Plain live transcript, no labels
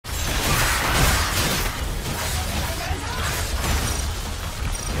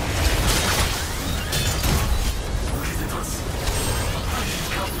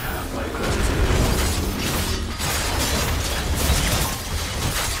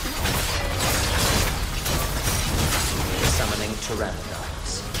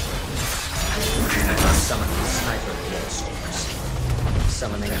pteranodons. Summoning sniper dinosaurs.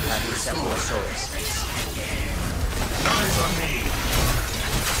 Summoning pachycephalosauruses. Eyes on me!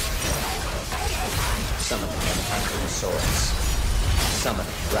 Summoning Ankylosaurus.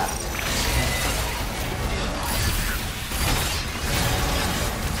 Summoning raptors.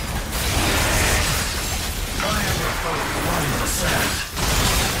 I am your foe 1%.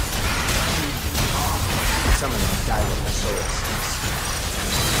 Summoning Dilophosaurus.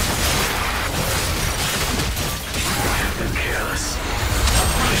 I've been careless.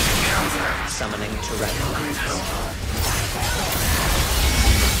 Pushing counter. Summoning Pteranodons.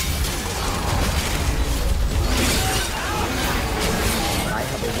 I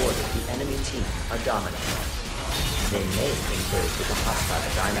have awarded the enemy team a Dominator. They may engage with a hostile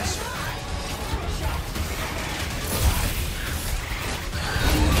dinosaur.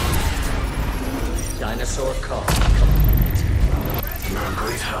 Dinosaur call complete. You're a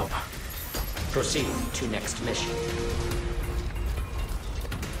great help. Proceed to next mission.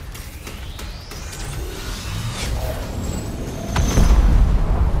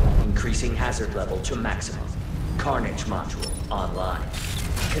 Increasing hazard level to maximum. Carnage module online.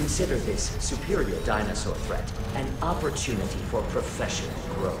 Consider this superior dinosaur threat an opportunity for professional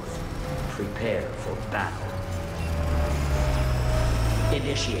growth. Prepare for battle.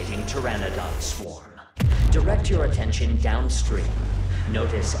 Initiating Pteranodon Swarm. Direct your attention downstream.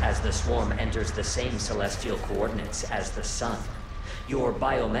 Notice as the swarm enters the same celestial coordinates as the sun. Your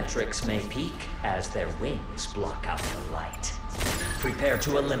biometrics may peak as their wings block out the light. Prepare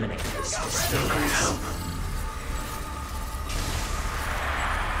to eliminate this disturbance.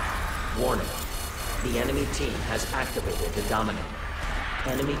 Warning. The enemy team has activated the Dominator.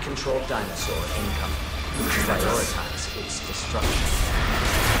 Enemy-controlled dinosaur incoming. Prioritize its destruction.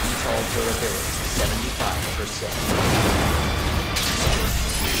 Default durability 75%.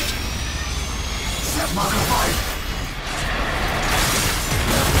 Set modified!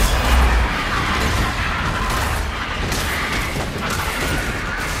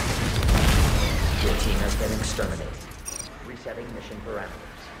 Your team has been exterminated. Resetting mission parameters.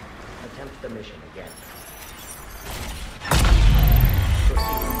 Attempt the mission again.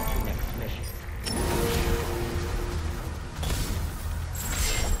 Proceed to next mission.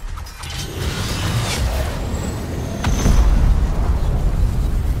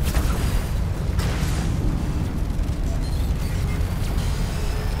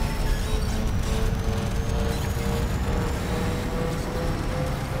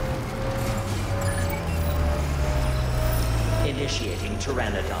 Initiating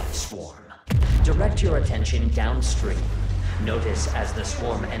Pteranodon Swarm. Direct your attention downstream. Notice as the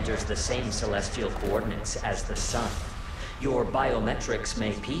swarm enters the same celestial coordinates as the sun. Your biometrics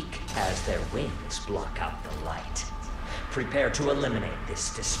may peak as their wings block out the light. Prepare to eliminate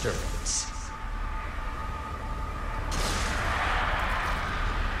this disturbance.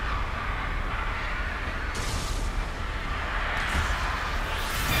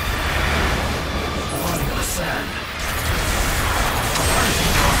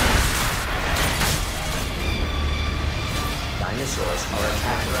 Dinosaurs are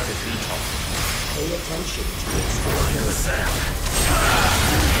attacking the VTOL. Pay attention to its coordinates.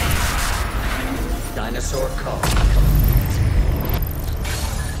 Dinosaur call complete.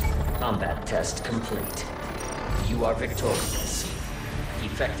 Combat test complete. You are victorious.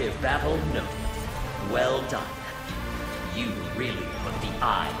 Effective battle? No. Well done. You really put the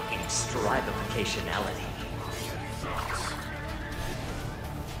I in strivificationality.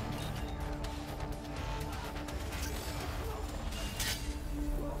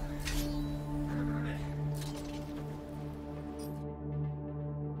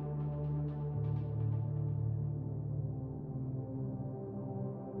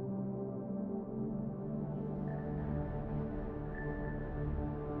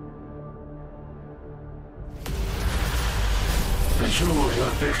 Ensure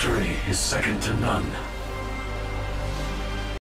your victory is second to none.